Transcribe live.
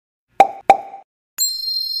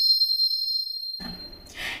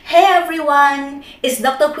Hey everyone, it's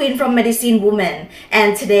Dr. Queen from Medicine Woman,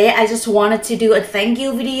 and today I just wanted to do a thank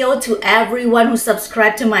you video to everyone who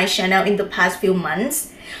subscribed to my channel in the past few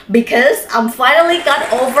months because I'm finally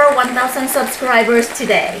got over 1,000 subscribers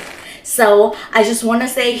today. So I just want to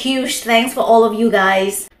say huge thanks for all of you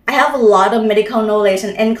guys. I have a lot of medical knowledge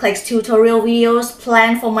and NCLEX tutorial videos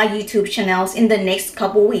planned for my YouTube channels in the next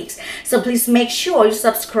couple weeks. So please make sure you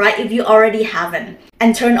subscribe if you already haven't.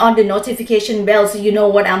 And turn on the notification bell so you know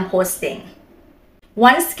what I'm posting.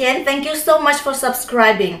 Once again, thank you so much for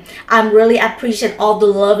subscribing. I really appreciate all the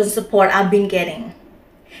love and support I've been getting.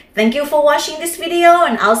 Thank you for watching this video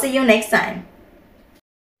and I'll see you next time.